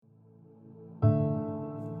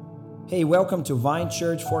Hey, welcome to Vine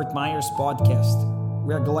Church Fort Myers podcast.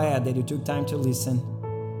 We are glad that you took time to listen.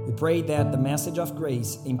 We pray that the message of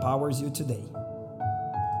grace empowers you today.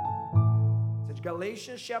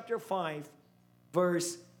 Galatians chapter 5,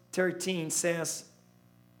 verse 13 says,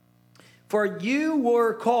 "For you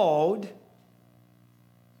were called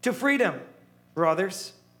to freedom,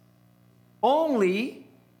 brothers. Only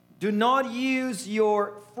do not use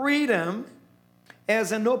your freedom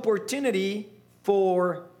as an opportunity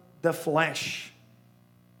for the flesh,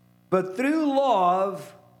 but through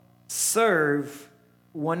love serve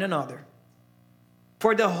one another.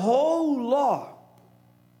 For the whole law,"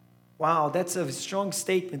 wow, that's a strong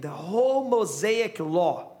statement. The whole Mosaic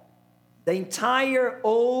law, the entire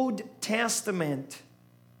Old Testament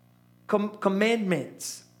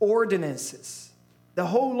commandments, ordinances, the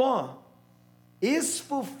whole law is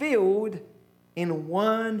fulfilled in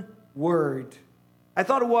one word. I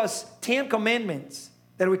thought it was 10 commandments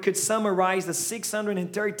that we could summarize the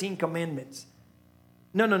 613 commandments.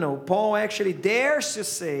 No. Paul actually dares to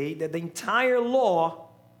say that the entire law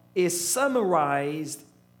is summarized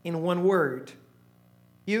in one word.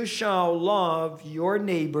 You shall love your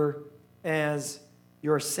neighbor as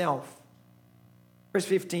yourself. Verse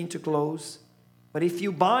 15 to close. "But if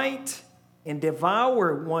you bite and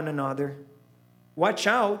devour one another, watch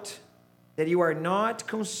out that you are not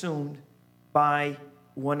consumed by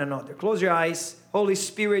one another." Close your eyes. Holy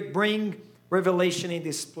Spirit, bring revelation in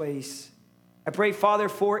this place. I pray, Father,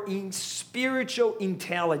 for spiritual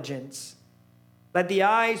intelligence. Let the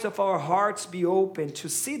eyes of our hearts be open to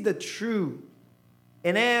see the truth.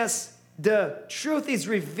 And as the truth is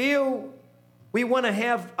revealed, we want to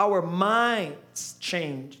have our minds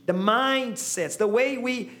changed. The mindsets, the way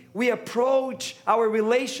we approach our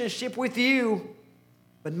relationship with you,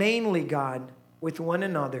 but mainly, God, with one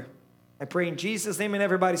another. I pray in Jesus' name, and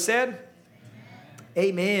everybody said,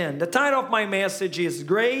 Amen. The title of my message is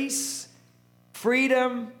Grace,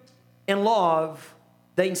 Freedom, and Love,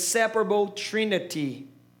 the Inseparable Trinity.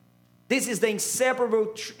 This is the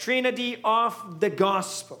inseparable Trinity of the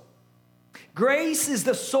gospel. Grace is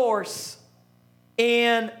the source,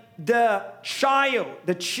 and the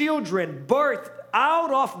children birthed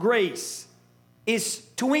out of grace is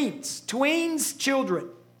twins children,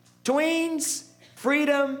 twins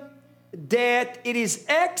freedom, that it is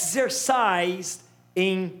exercised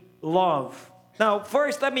in love. Now,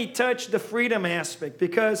 first, let me touch the freedom aspect,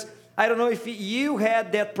 because I don't know if you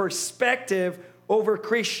had that perspective over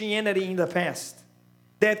Christianity in the past.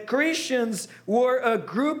 That Christians were a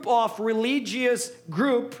group of religious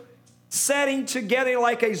group setting together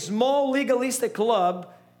like a small legalistic club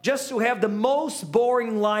just to have the most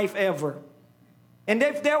boring life ever. And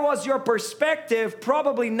if that was your perspective,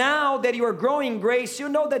 probably now that you are growing in grace, you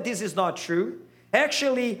know that this is not true.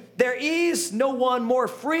 Actually, there is no one more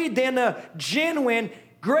free than a genuine,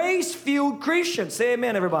 grace-filled Christian. Say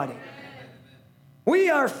amen, everybody. Amen. We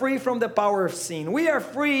are free from the power of sin. We are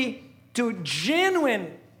free to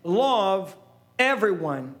genuine love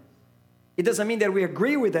everyone. It doesn't mean that we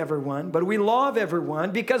agree with everyone, but we love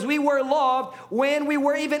everyone because we were loved when we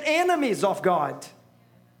were even enemies of God.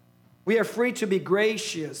 We are free to be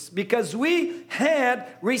gracious because we had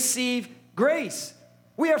received grace.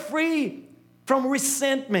 We are free from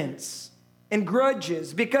resentments and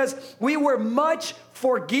grudges because we were much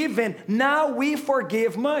forgiven. Now we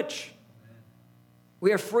forgive much.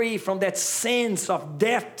 We are free from that sense of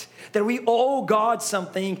debt that we owe God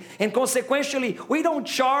something, and consequently we don't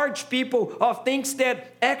charge people of things that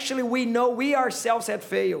actually we know we ourselves had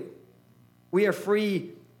failed. We are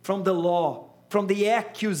free from the law, from the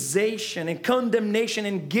accusation and condemnation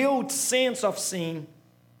and guilt sense of sin.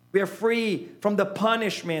 We are free from the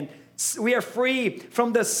punishment. We are free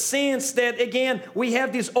from the sense that, again, we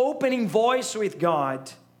have this opening voice with God.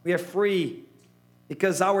 We are free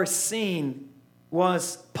because our sin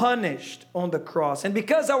was punished on the cross. And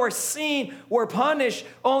because our sin were punished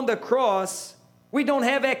on the cross, we don't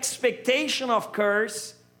have expectation of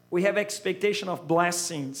curse. We have expectation of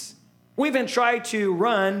blessings. We even try to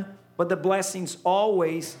run, but the blessings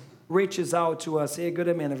always reaches out to us. Hey, good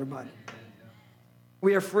amen, everybody.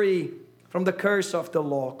 We are free from the curse of the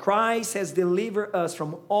law. Christ has delivered us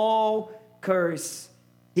from all curse.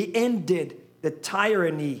 He ended the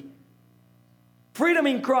tyranny. Freedom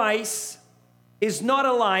in Christ is not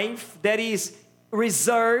a life that is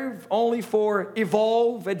reserved only for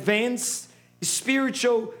evolved, advanced,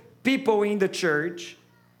 spiritual people in the church.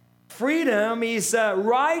 Freedom is a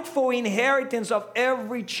rightful inheritance of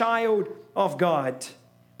every child of God.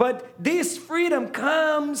 But this freedom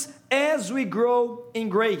comes as we grow in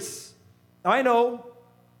grace. Now, I know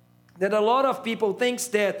that a lot of people think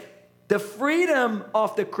that the freedom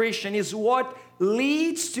of the Christian is what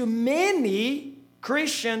leads to many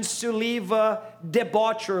Christians to live a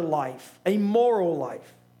debauchery life, a immoral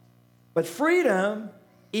life. But freedom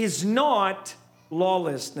is not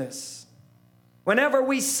lawlessness. Whenever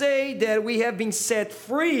we say that we have been set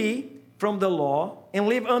free from the law and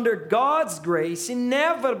live under God's grace,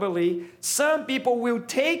 inevitably some people will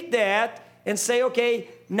take that and say, okay,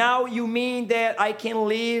 now you mean that I can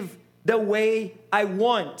live the way I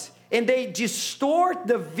want. And they distort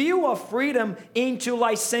the view of freedom into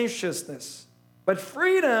licentiousness. But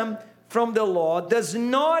freedom from the law does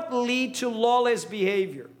not lead to lawless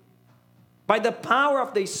behavior. By the power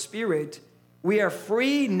of the Spirit, we are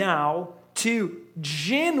free now to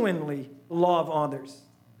genuinely love others.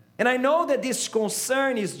 And I know that this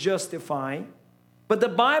concern is justified, but the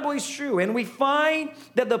Bible is true. And we find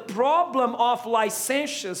that the problem of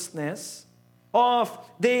licentiousness, of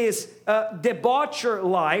this debauchery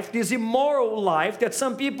life, this immoral life, that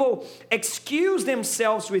some people excuse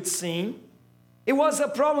themselves with sin, it was a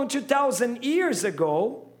problem 2,000 years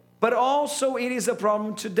ago, but also it is a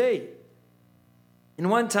problem today. In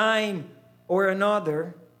one time or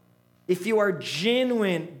another, if you are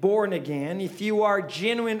genuine born again, if you are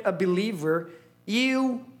genuine a believer,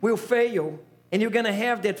 you will fail. And you're going to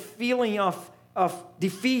have that feeling of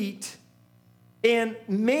defeat. And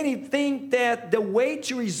many think that the way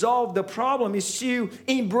to resolve the problem is to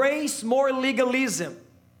embrace more legalism.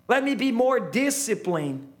 Let me be more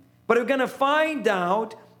disciplined. But we're going to find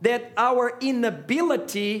out that our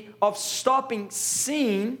inability of stopping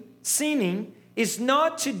sinning is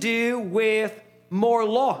not to do with more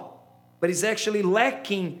law, but is actually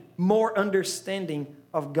lacking more understanding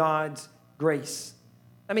of God's grace.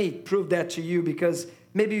 Let me prove that to you, because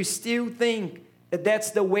maybe you still think that that's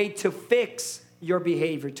the way to fix your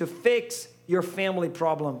behavior, to fix your family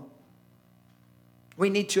problem. We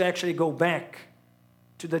need to actually go back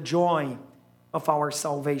to the joy of our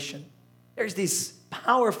salvation. There's this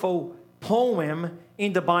powerful poem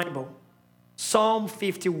in the Bible, Psalm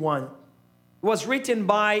 51. It was written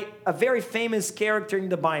by a very famous character in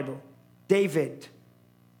the Bible, David,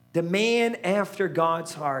 the man after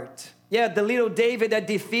God's heart. Yeah, the little David that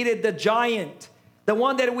defeated the giant, the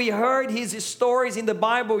one that we heard his stories in the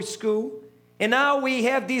Bible school. And now we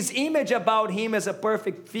have this image about him as a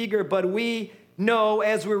perfect figure, but we know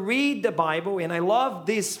as we read the Bible, and I love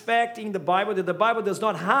this fact in the Bible, that the Bible does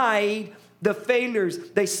not hide the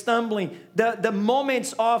failures, the stumbling, the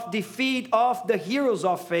moments of defeat of the heroes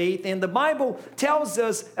of faith. And the Bible tells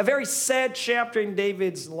us a very sad chapter in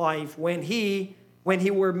David's life when he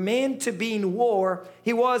were meant to be in war.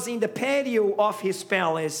 He was in the patio of his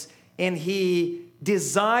palace and he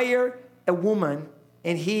desired a woman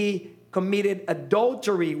and he committed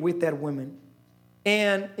adultery with that woman.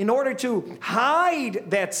 And in order to hide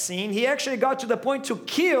that sin, he actually got to the point to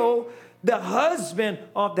kill the husband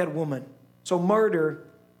of that woman. So murder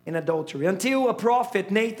and adultery. Until a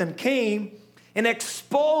prophet, Nathan, came and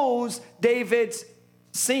exposed David's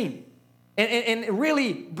sin. And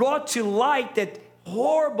really brought to light that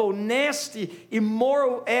horrible, nasty,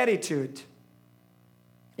 immoral attitude.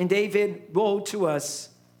 And David wrote to us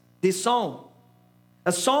this psalm.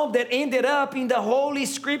 A psalm that ended up in the Holy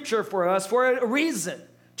Scripture for us for a reason.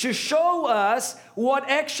 To show us what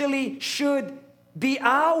actually should be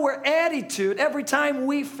our attitude every time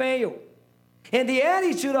we fail. And the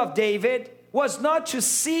attitude of David was not to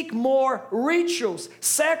seek more rituals,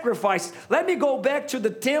 sacrifices. Let me go back to the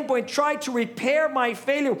temple and try to repair my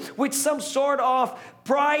failure with some sort of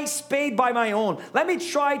price paid by my own. Let me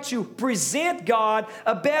try to present God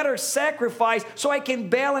a better sacrifice so I can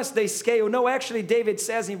balance the scale. No, actually, David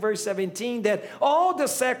says in verse 17 that all the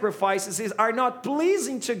sacrifices are not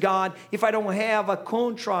pleasing to God if I don't have a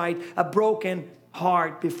contrite, a broken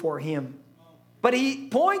heart before Him. But he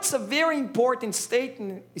points a very important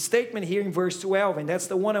statement here in verse 12, and that's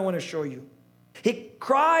the one I want to show you. He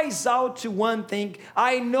cries out to one thing,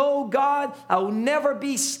 I know, God, I will never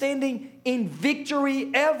be standing in victory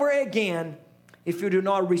ever again if you do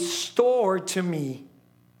not restore to me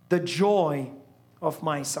the joy of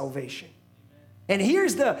my salvation. And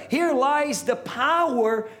here lies the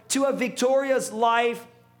power to a victorious life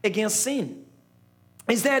against sin.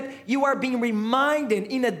 Is that you are being reminded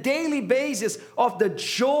in a daily basis of the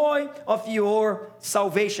joy of your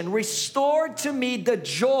salvation. Restore to me the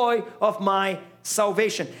joy of my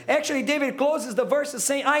salvation. Actually, David closes the verse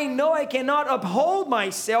saying, I know I cannot uphold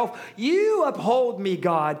myself. You uphold me,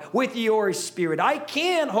 God, with your Spirit. I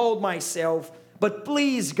can't hold myself, but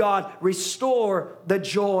please, God, restore the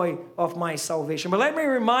joy of my salvation. But let me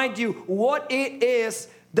remind you what it is,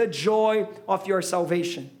 the joy of your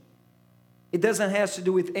salvation. It doesn't have to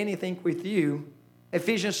do with anything with you.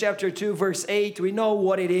 Ephesians chapter 2, verse 8, we know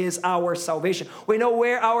what it is, our salvation. We know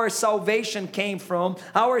where our salvation came from.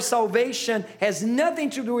 Our salvation has nothing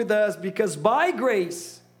to do with us because by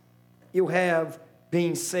grace, you have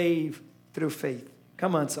been saved through faith.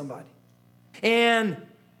 Come on, somebody. And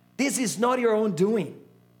this is not your own doing.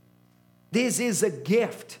 This is a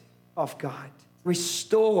gift of God.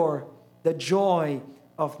 Restore the joy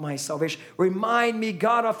of my salvation. Remind me,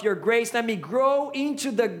 God, of your grace. Let me grow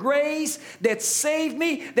into the grace that saved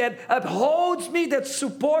me, that upholds me, that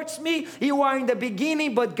supports me. You are in the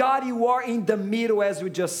beginning, but God, you are in the middle, as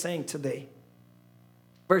we just sang today.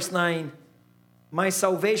 Verse 9, my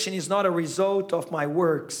salvation is not a result of my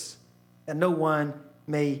works, and no one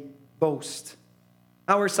may boast.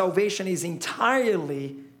 Our salvation is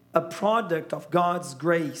entirely a product of God's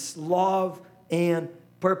grace, love, and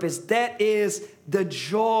purpose. That is the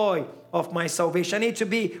joy of my salvation. I need to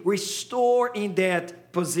be restored in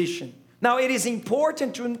that position. Now, it is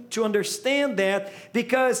important to understand that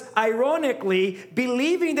because, ironically,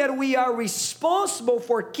 believing that we are responsible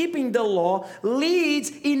for keeping the law leads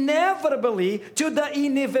inevitably to the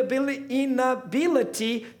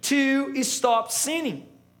inability to stop sinning.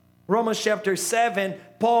 Romans chapter 7,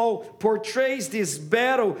 Paul portrays this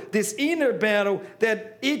battle, this inner battle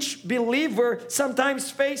that each believer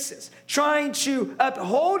sometimes faces, trying to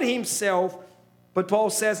uphold himself. But Paul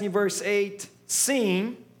says in verse 8,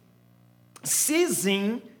 seizing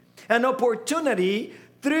an opportunity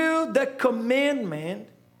through the commandment,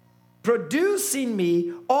 producing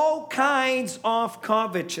me all kinds of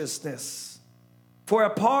covetousness. For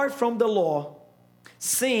apart from the law,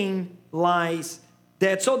 sin lies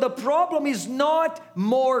dead. So the problem is not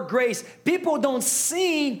more grace. People don't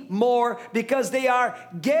sin more because they are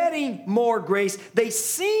getting more grace. They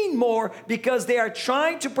sin more because they are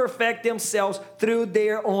trying to perfect themselves through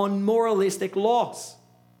their own moralistic laws.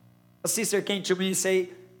 A sister came to me and said,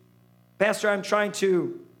 Pastor, I'm trying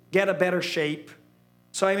to get a better shape.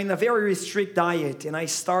 So I'm in a very strict diet, and I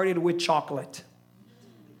started with chocolate.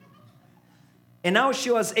 And now she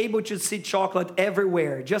was able to see chocolate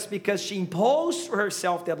everywhere just because she imposed for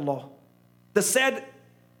herself that law. The sad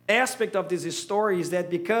aspect of this story is that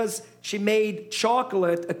because she made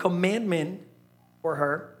chocolate a commandment for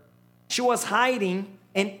her, she was hiding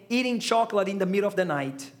and eating chocolate in the middle of the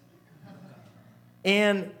night.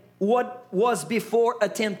 And what was before a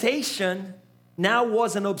temptation now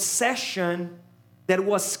was an obsession that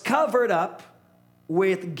was covered up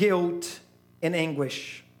with guilt and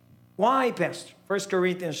anguish. Why, Pastor? 1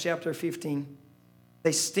 Corinthians chapter 15.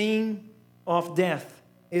 The sting of death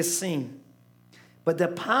is sin. But the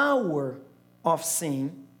power of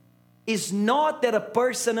sin is not that a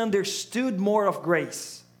person understood more of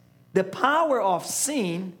grace. The power of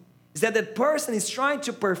sin is that that person is trying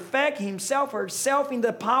to perfect himself or herself in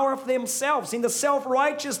the power of themselves, in the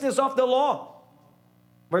self-righteousness of the law.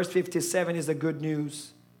 Verse 57 is the good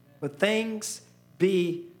news. But thanks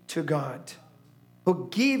be to God, who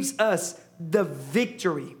gives us the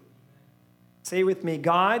victory. Say with me,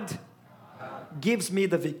 God gives me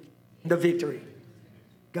the victory.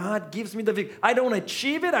 God gives me the victory. I don't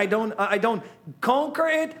achieve it. I don't conquer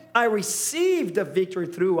it. I receive the victory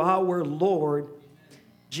through our Lord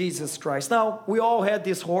Jesus Christ. Now, we all had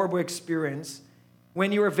this horrible experience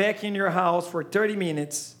when you were vacuuming your house for 30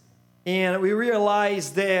 minutes, and we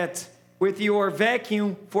realized that with your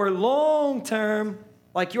vacuum for long term,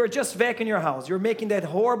 like you're just vacuuming your house, you're making that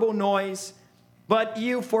horrible noise, but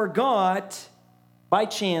you forgot, by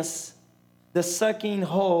chance, the sucking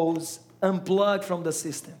hose unplugged from the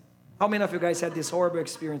system. How many of you guys had this horrible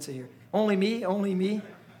experience here? Only me? Only me?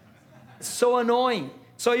 It's so annoying.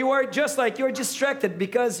 So you are just like, you're distracted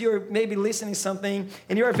because you're maybe listening to something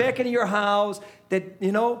and you're vacuuming your house, that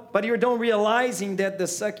but you don't realizing that the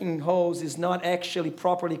sucking hose is not actually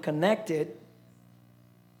properly connected,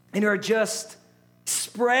 and you're just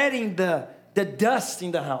spreading the dust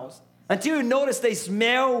in the house until you notice the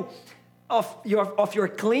smell of your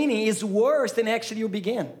cleaning is worse than actually you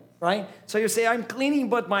began, right? So you say, I'm cleaning,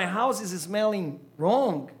 but my house is smelling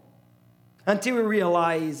wrong. Until you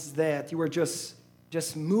realize that you were just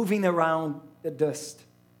moving around the dust,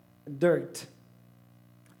 dirt.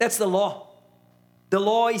 That's the law. The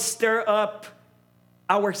law stirs up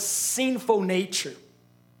our sinful nature.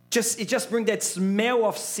 It just brings that smell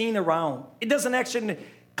of sin around. It doesn't actually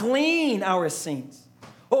clean our sins.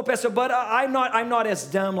 Oh, Pastor, but I'm not as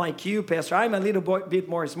dumb like you, Pastor. I'm a little bit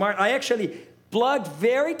more smart. I actually plugged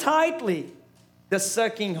very tightly the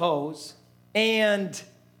sucking hose, but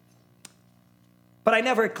I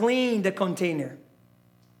never cleaned the container.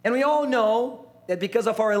 And we all know that because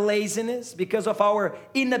of our laziness, because of our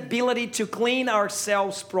inability to clean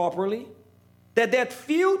ourselves properly, that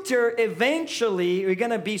filter eventually are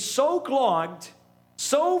going to be so clogged,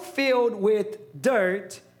 so filled with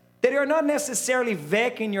dirt, that you're not necessarily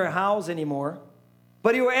vacuuming your house anymore,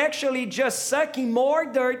 but you're actually just sucking more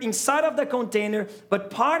dirt inside of the container, but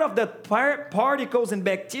part of the particles and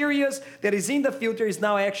bacteria that is in the filter is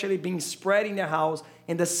now actually being spread in the house,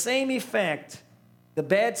 and the same effect, the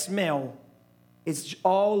bad smell, is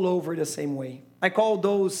all over the same way. I call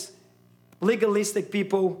those legalistic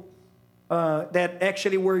people that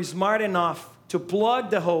actually were smart enough to plug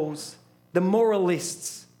the holes, the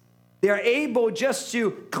moralists. They are able just to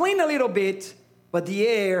clean a little bit, but the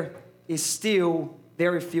air is still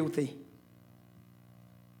very filthy.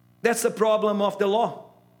 That's the problem of the law.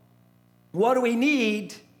 What we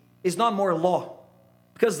need is not more law,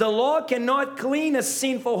 because the law cannot clean a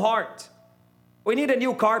sinful heart. We need a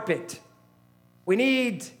new carpet. We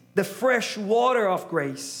need the fresh water of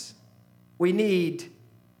grace. We need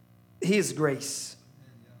His grace.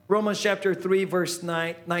 Romans chapter 3 verse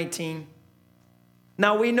 19.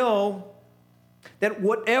 Now we know that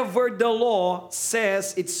whatever the law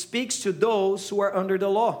says, it speaks to those who are under the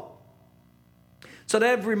law, so that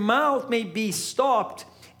every mouth may be stopped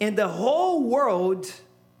and the whole world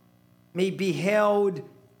may be held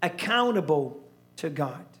accountable to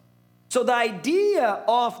God. So the idea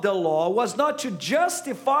of the law was not to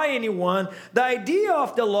justify anyone. The idea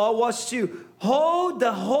of the law was to hold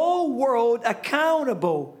the whole world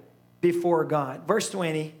accountable before God. Verse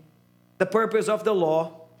 20, the purpose of the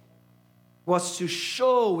law was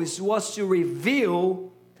to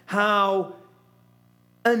reveal how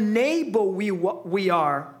unable we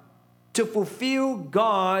are to fulfill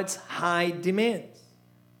God's high demands.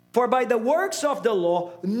 For by the works of the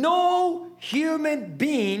law, no human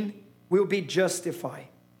being will be justified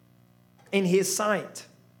in His sight.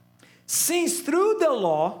 Since through the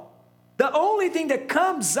law, the only thing that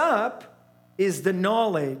comes up is the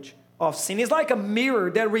knowledge of sin. It's like a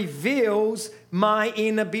mirror that reveals my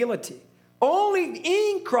inability. Only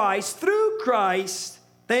in Christ, through Christ,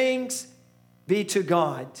 thanks be to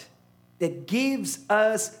God, that gives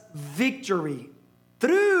us victory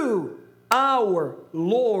through our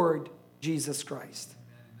Lord Jesus Christ.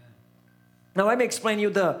 Amen. Now let me explain to you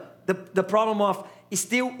the problem of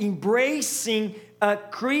still embracing a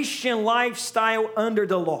Christian lifestyle under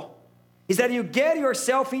the law. Is that you get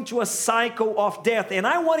yourself into a cycle of death. And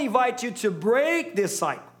I want to invite you to break this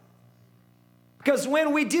cycle. Because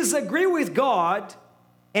when we disagree with God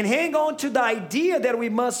and hang on to the idea that we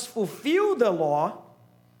must fulfill the law,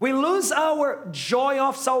 we lose our joy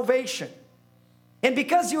of salvation. And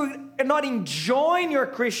because you are not enjoying your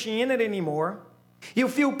Christianity anymore, you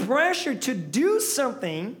feel pressure to do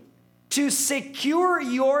something to secure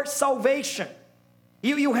your salvation.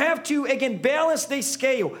 You have to, again, balance the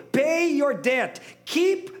scale, pay your debt,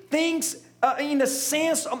 keep things in the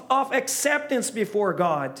sense of acceptance before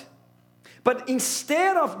God. But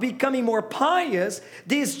instead of becoming more pious,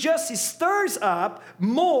 this just stirs up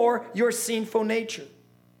more your sinful nature.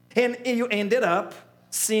 And you ended up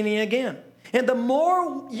sinning again. And the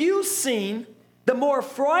more you sin, the more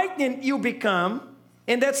frightened you become.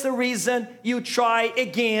 And that's the reason you try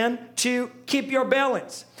again to keep your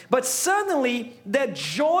balance. But suddenly, the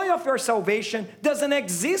joy of your salvation doesn't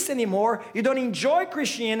exist anymore. You don't enjoy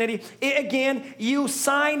Christianity. Again, you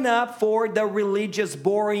sign up for the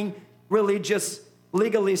boring religious,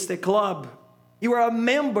 legalistic club. You are a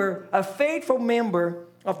member, a faithful member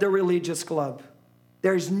of the religious club.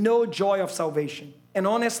 There is no joy of salvation. And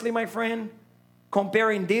honestly, my friend,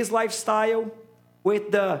 comparing this lifestyle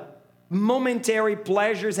with the momentary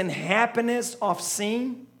pleasures and happiness of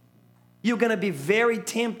sin, you're going to be very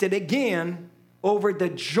tempted again over the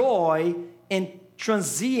joy and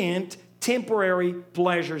transient, temporary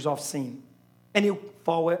pleasures of sin. And you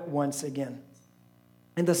fall it once again.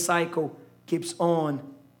 And the cycle keeps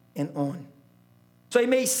on and on. So it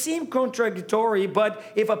may seem contradictory, but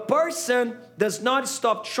if a person does not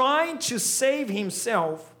stop trying to save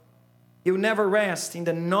himself, he'll never rest in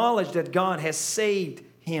the knowledge that God has saved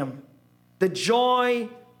him. The joy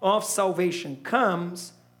of salvation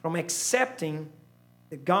comes from accepting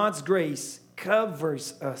that God's grace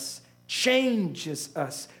covers us, changes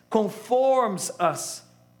us, conforms us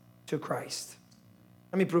to Christ.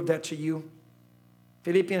 Let me prove that to you.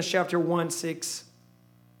 Philippians chapter 1:6.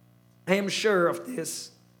 I am sure of this,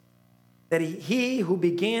 that he who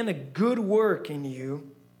began a good work in you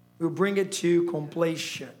will bring it to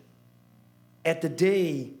completion at the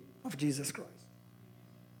day of Jesus Christ.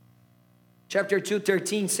 Chapter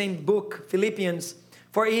 2:13, same book, Philippians.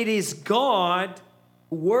 For it is God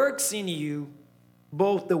who works in you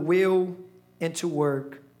both the will and to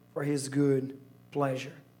work for his good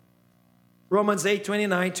pleasure. Romans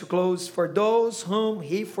 8:29 to close. For those whom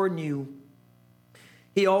he foreknew,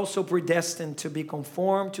 he also predestined to be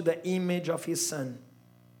conformed to the image of his Son,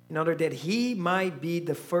 in order that he might be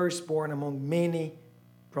the firstborn among many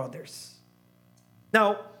brothers.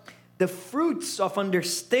 Now, the fruits of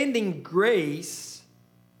understanding grace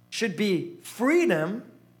should be freedom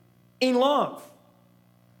in love.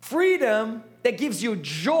 Freedom that gives you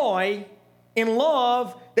joy in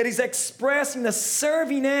love that is expressed in a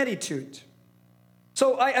serving attitude.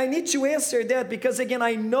 So I need to answer that because, again,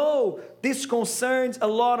 I know this concerns a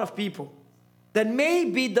lot of people. That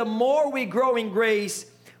maybe the more we grow in grace,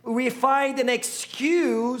 we find an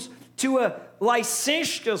excuse to a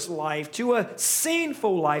licentious life, to a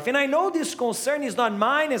sinful life. And I know this concern is not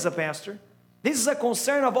mine as a pastor. This is a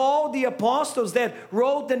concern of all the apostles that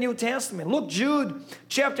wrote the New Testament. Look, Jude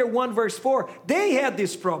chapter 1 verse 4. They had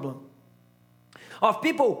this problem of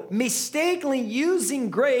people mistakenly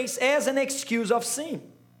using grace as an excuse of sin.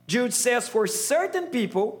 Jude says, for certain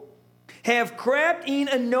people have crept in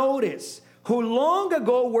unnoticed, who long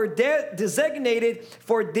ago were designated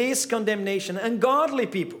for this condemnation, ungodly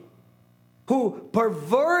people who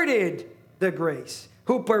perverted the grace,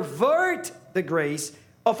 who pervert the grace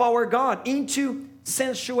of our God into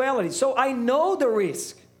sensuality. So I know the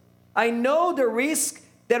risk. I know the risk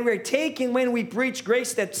that we're taking when we preach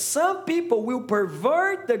grace, that some people will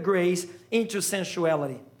pervert the grace into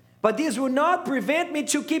sensuality. But this will not prevent me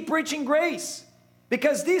to keep preaching grace,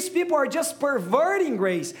 because these people are just perverting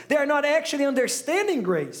grace. They are not actually understanding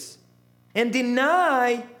grace and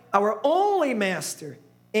deny our only Master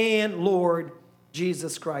and Lord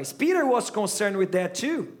Jesus Christ. Peter was concerned with that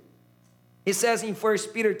too. He says in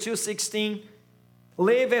 1 Peter 2:16,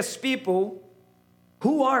 live as people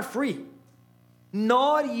who are free,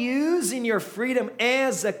 not using your freedom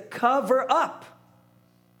as a cover-up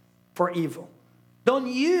for evil. Don't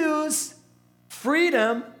use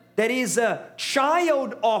freedom that is a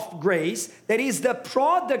child of grace, that is the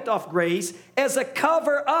product of grace, as a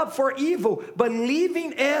cover-up for evil, but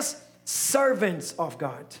living as servants of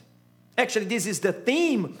God. Actually, this is the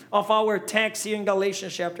theme of our text here in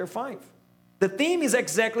Galatians chapter 5. The theme is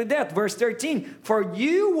exactly that. Verse 13, for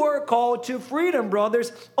you were called to freedom,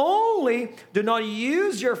 brothers, only do not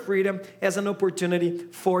use your freedom as an opportunity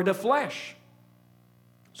for the flesh.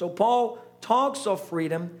 So Paul talks of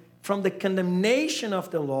freedom from the condemnation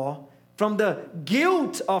of the law, from the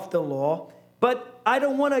guilt of the law, but I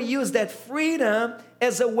don't want to use that freedom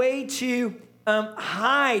as a way to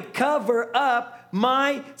hide, cover up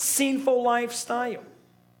my sinful lifestyle.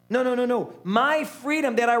 No. My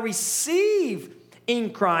freedom that I receive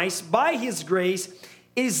in Christ by His grace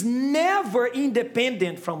is never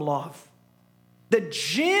independent from love. The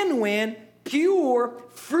genuine, pure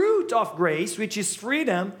fruit of grace, which is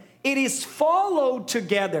freedom, it is followed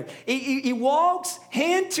together. It walks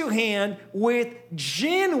hand to hand with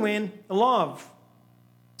genuine love.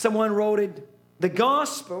 Someone wrote it, the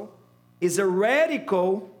gospel is a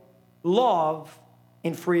radical love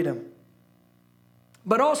in freedom.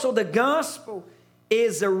 But also the gospel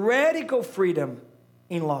is a radical freedom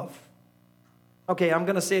in love. Okay, I'm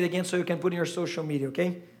going to say it again so you can put in your social media,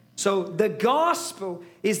 okay? So the gospel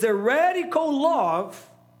is the radical love,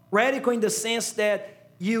 radical in the sense that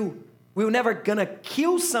we're never going to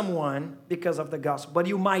kill someone because of the gospel, but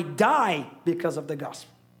you might die because of the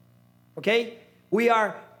gospel. Okay? We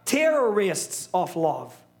are terrorists of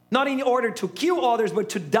love. Not in order to kill others, but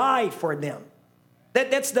to die for them.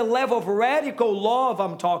 That's the level of radical love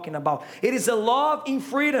I'm talking about. It is a love in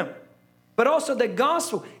freedom. But also the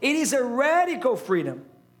gospel, it is a radical freedom.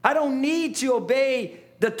 I don't need to obey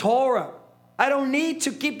the Torah. I don't need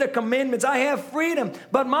to keep the commandments. I have freedom.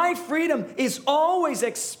 But my freedom is always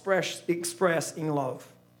expressed in love.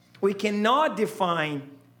 We cannot define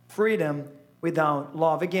freedom without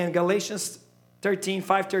love. Again, Galatians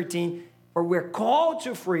 5:13, for we're called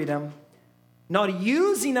to freedom, not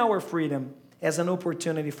using our freedom as an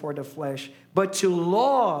opportunity for the flesh, but to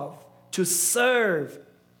love, to serve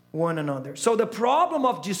one another. So the problem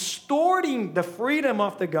of distorting the freedom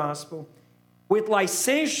of the gospel with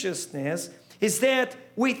licentiousness is that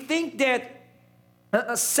we think that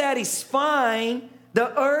satisfying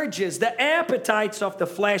the urges, the appetites of the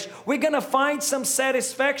flesh, we're going to find some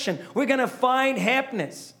satisfaction. We're going to find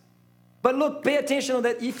happiness. But look, pay attention to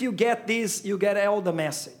that. If you get this, you get all the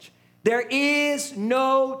message. There is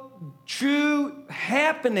no true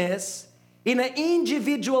happiness in an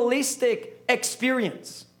individualistic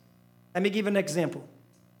experience. Let me give an example.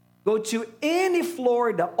 Go to any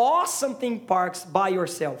Florida awesome theme parks by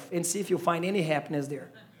yourself and see if you find any happiness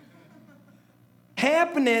there.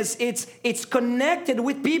 happiness, it's connected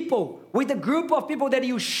with people, with a group of people that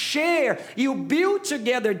you share, you build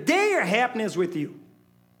together. Their happiness with you.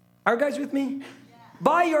 Are you guys with me? Yeah.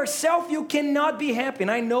 By yourself, you cannot be happy.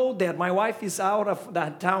 And I know that. My wife is out of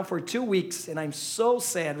that town for 2 weeks, and I'm so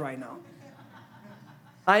sad right now.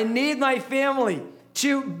 I need my family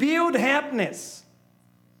to build happiness.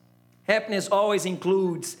 Happiness always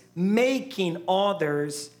includes making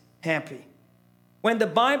others happy. When the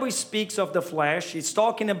Bible speaks of the flesh, it's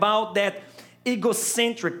talking about that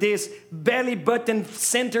egocentric, this belly button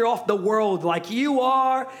center of the world, like you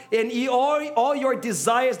are, and all your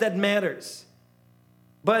desires that matters.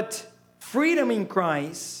 But freedom in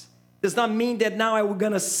Christ does not mean that now I'm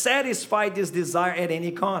going to satisfy this desire at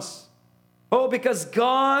any cost. Oh, because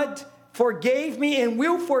God forgave me and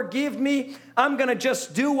will forgive me, I'm going to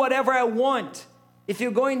just do whatever I want. If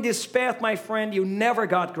you go in this path, my friend, you never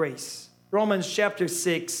got grace. Romans chapter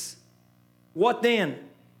 6. What then?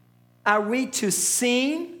 Are we to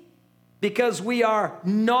sin because we are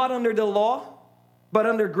not under the law, but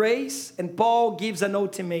under grace? And Paul gives an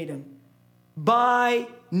ultimatum. By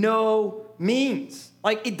no means.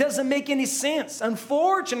 Like, it doesn't make any sense.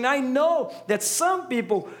 Unfortunately, I know that some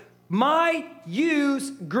people might use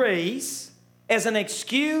grace as an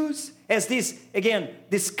excuse, as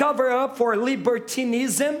this cover up for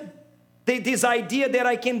libertinism. This idea that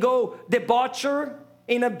I can go debaucher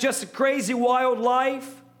in just a crazy wild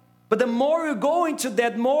life. But the more you go into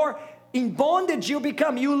that, more in bondage you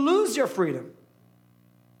become. You lose your freedom.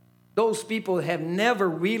 Those people have never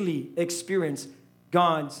really experienced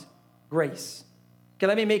God's grace. Okay,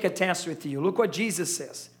 let me make a test with you. Look what Jesus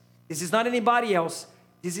says. This is not anybody else.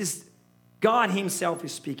 This is God himself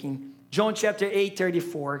is speaking. John chapter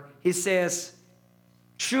 8:34. He says,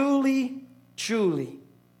 truly, truly.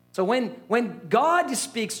 So when God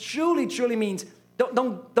speaks, truly, truly means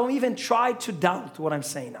don't even try to doubt what I'm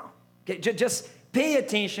saying now. Okay, just pay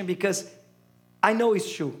attention because I know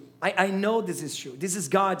it's true. I know this is true. This is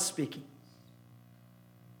God speaking.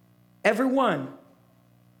 Everyone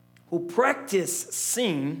who practices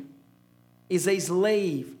sin is a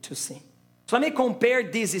slave to sin. So let me compare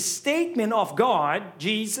this statement of God,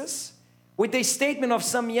 Jesus, with the statement of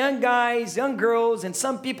some young guys, young girls, and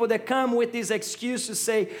some people that come with this excuse to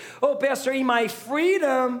say, oh, Pastor, in my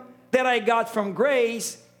freedom that I got from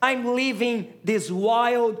grace, I'm living this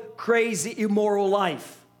wild, crazy, immoral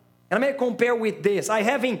life. And I'm going to compare with this. I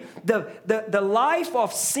having the life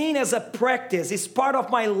of sin as a practice. It's part of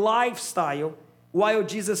my lifestyle. While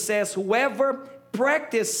Jesus says, whoever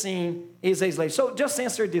practices sin is a slave. So just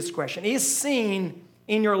answer this question. Is sin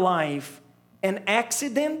in your life an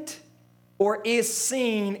accident? Or is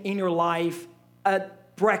sin in your life a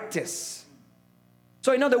practice?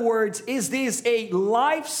 So in other words, is this a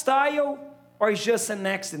lifestyle or is just an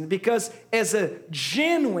accident? Because as a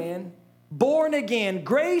genuine, born again,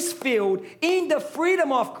 grace-filled, in the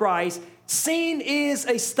freedom of Christ, sin is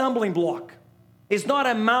a stumbling block. It's not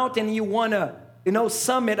a mountain you want to,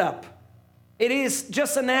 sum it up. It is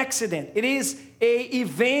just an accident. It is an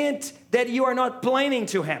event that you are not planning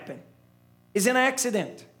to happen. It's an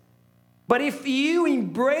accident. But if you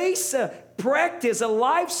embrace a practice, a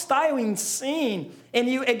lifestyle in sin, and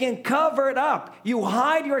you again cover it up, you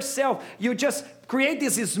hide yourself, you just create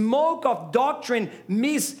this smoke of doctrine,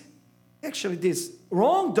 this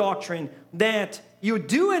wrong doctrine that you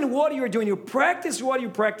do and what you're doing, you practice what you're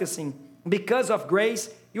practicing. Because of grace,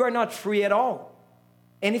 you are not free at all.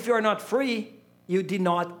 And if you are not free, you did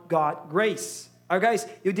not get grace. All right, guys,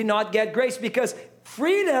 you did not get grace because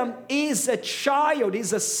freedom is a child,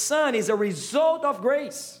 is a son, is a result of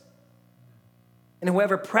grace. And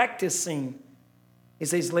whoever practices sin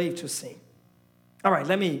is a slave to sin. All right,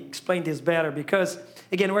 let me explain this better because,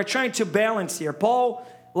 again, we're trying to balance here. Paul,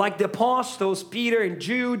 like the apostles, Peter and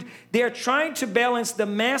Jude, they are trying to balance the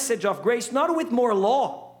message of grace, not with more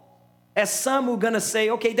law. As some who are going to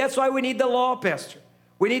say, okay, that's why we need the law, Pastor.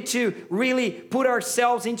 We need to really put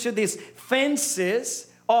ourselves into these fences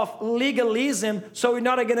of legalism so we're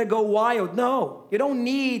not going to go wild. No, you don't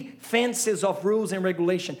need fences of rules and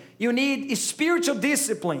regulation. You need spiritual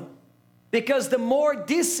discipline. Because the more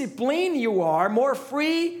disciplined you are, more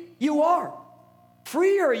free you are.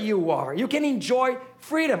 Freer you are. You can enjoy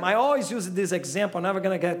freedom. I always use this example. I'm never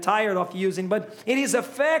going to get tired of using, but it is a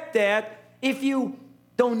fact that if you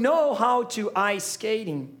don't know how to ice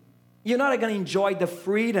skating, you're not going to enjoy the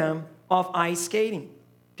freedom of ice skating.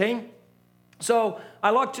 Okay? So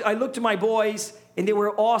I looked to my boys, and they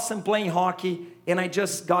were awesome playing hockey, and I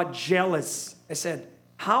just got jealous. I said,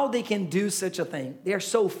 how they can do such a thing? They are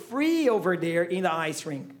so free over there in the ice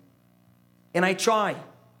rink. And I try,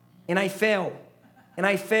 and I fail, and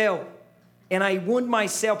I fail. and I wound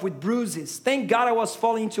myself with bruises. Thank God I was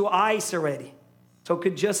falling into ice already, so it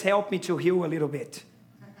could just help me to heal a little bit.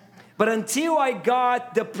 But until I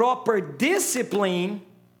got the proper discipline,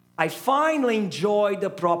 I finally enjoyed the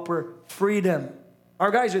proper freedom. Are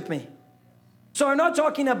you guys with me? So I'm not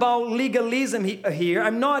talking about legalism here.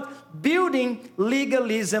 I'm not building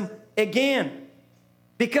legalism again.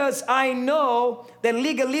 Because I know that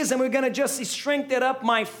legalism, we're going to just strengthen up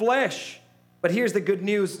my flesh. But here's the good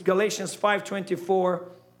news, Galatians 5:24.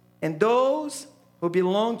 And those who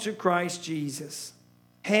belong to Christ Jesus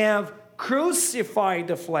have crucified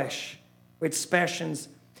the flesh with its passions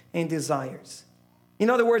and desires. In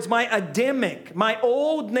other words, my Adamic, my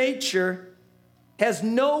old nature has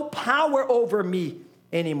no power over me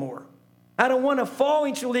anymore. I don't want to fall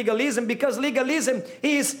into legalism, because legalism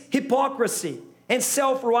is hypocrisy and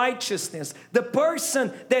self-righteousness. The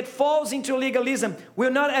person that falls into legalism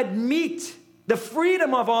will not admit the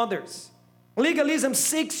freedom of others. Legalism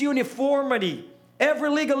seeks uniformity. Every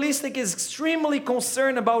legalistic is extremely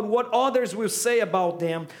concerned about what others will say about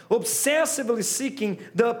them, obsessively seeking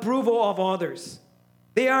the approval of others.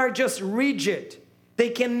 They are just rigid. They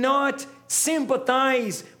cannot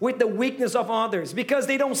sympathize with the weakness of others because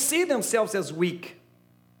they don't see themselves as weak.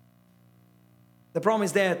 The problem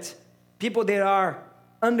is that people that are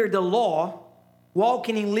under the law,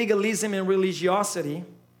 walking in legalism and religiosity,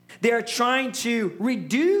 they are trying to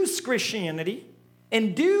reduce Christianity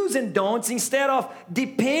and do's and don'ts instead of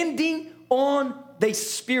depending on the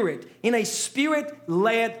Spirit, in a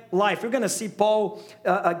Spirit-led life. We're going to see Paul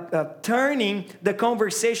turning the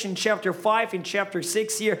conversation in chapter 5 and chapter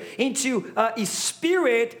 6 here into a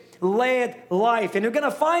Spirit-led life. And we're going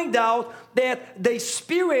to find out that the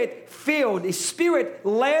Spirit-filled, a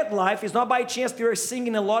Spirit-led life is not by chance. We are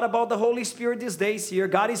singing a lot about the Holy Spirit these days here.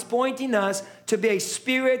 God is pointing us to be a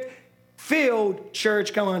Spirit-filled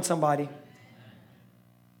church. Come on, somebody.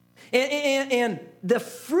 And the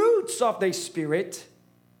fruits of the Spirit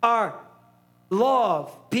are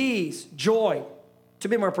love, peace, joy. To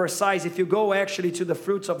be more precise, if you go actually to the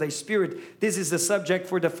fruits of the Spirit, this is the subject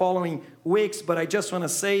for the following weeks, but I just want to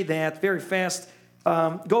say that very fast.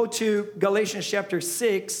 Go to Galatians chapter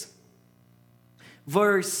 6,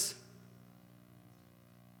 verse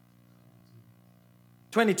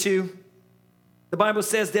 22. The Bible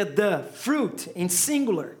says that the fruit, in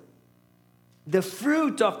singular, the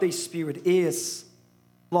fruit of the Spirit is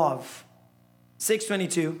love.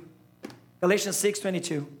 6:22. Galatians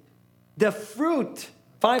 6:22. The fruit,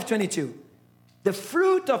 5:22. The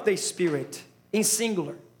fruit of the Spirit, in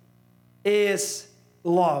singular, is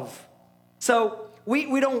love. So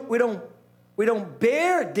we don't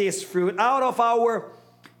bear this fruit out of our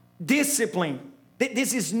discipline.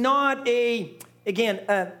 This is not a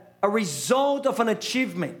result of an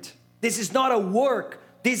achievement. This is not a work.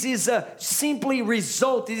 This is a simply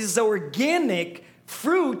result. This is an organic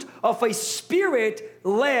fruit of a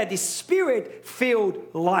Spirit-led,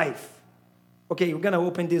 Spirit-filled life. Okay, we're going to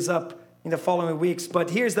open this up in the following weeks,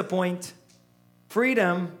 but here's the point.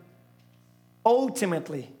 Freedom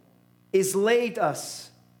ultimately is laid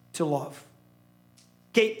us to love.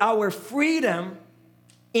 Okay, our freedom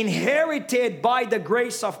inherited by the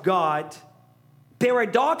grace of God,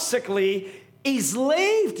 paradoxically,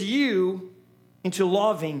 enslaved you into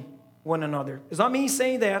loving one another. It's not me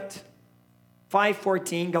saying that.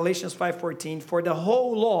 5:14, Galatians 5:14, for the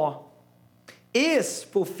whole law is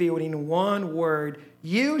fulfilled in one word: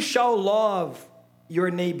 you shall love your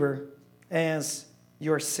neighbor as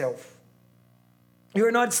yourself. You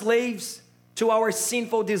are not slaves to our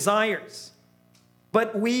sinful desires,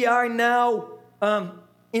 but we are now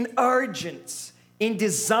in urgence, in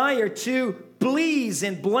desire to please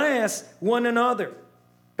and bless one another.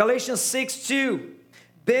 Galatians 6:2,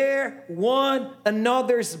 bear one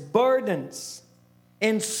another's burdens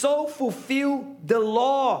and so fulfill the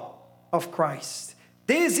law of Christ.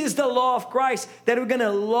 This is the law of Christ, that we're going to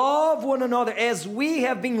love one another as we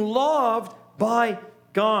have been loved by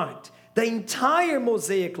God. The entire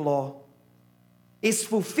Mosaic law is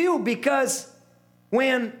fulfilled because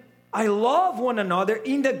when I love one another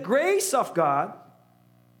in the grace of God,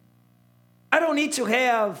 I don't need to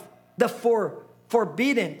have the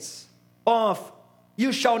forbiddance of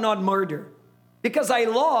you shall not murder. Because I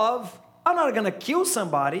love, I'm not going to kill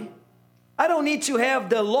somebody. I don't need to have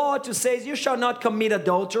the law to say you shall not commit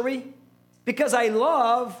adultery. Because I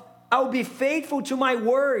love, I'll be faithful to my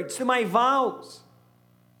words, to my vows.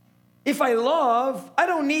 If I love, I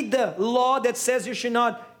don't need the law that says you should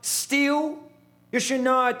not steal, you should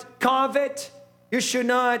not covet, you should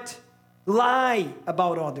not lie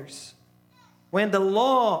about others. When the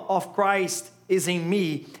law of Christ is in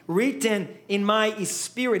me, written in my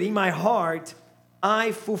spirit, in my heart,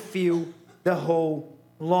 I fulfill the whole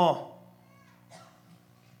law.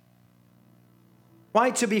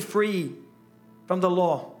 Why to be free from the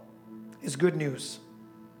law is good news.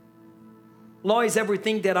 Law is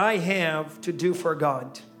everything that I have to do for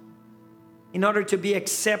God in order to be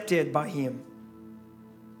accepted by Him.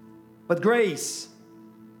 But grace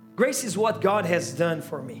is what God has done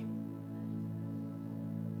for me.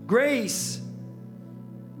 Grace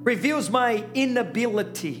reveals my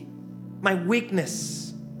inability, my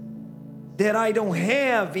weakness, that I don't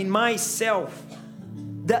have in myself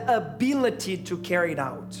the ability to carry it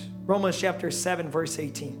out. Romans chapter 7 verse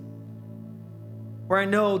 18. Where I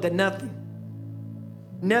know that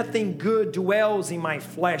nothing good dwells in my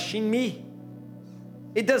flesh, in me.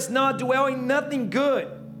 It does not dwell in nothing good.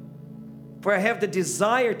 For I have the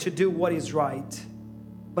desire to do what is right.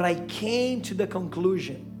 But I came to the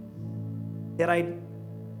conclusion that I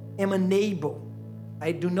am unable.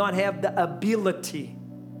 I do not have the ability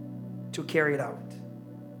to carry it out.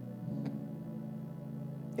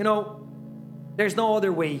 You know, there's no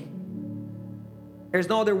other way. There's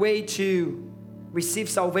no other way to receive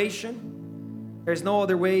salvation. There's no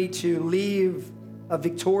other way to live a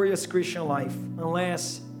victorious Christian life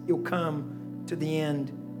unless you come to the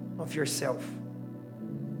end of yourself.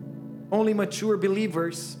 Only mature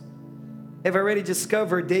believers have already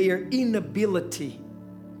discovered their inability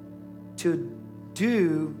to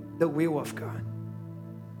do the will of God.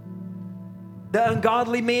 The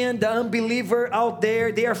ungodly man, the unbeliever out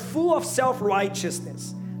there, they are full of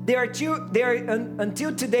self-righteousness. They are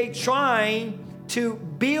until today trying to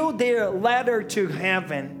build their ladder to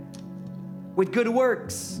heaven with good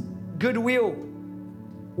works, goodwill,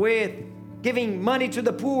 with giving money to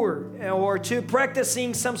the poor, or to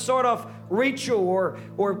practicing some sort of ritual,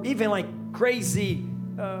 or even like crazy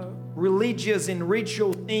religious and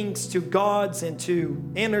ritual things to gods and to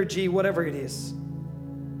energy, whatever it is.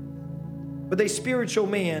 But the spiritual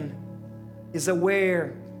man is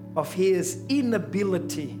aware of his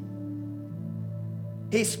inability.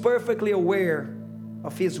 He's perfectly aware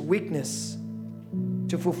of his weakness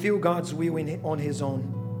to fulfill God's will on his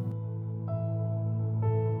own.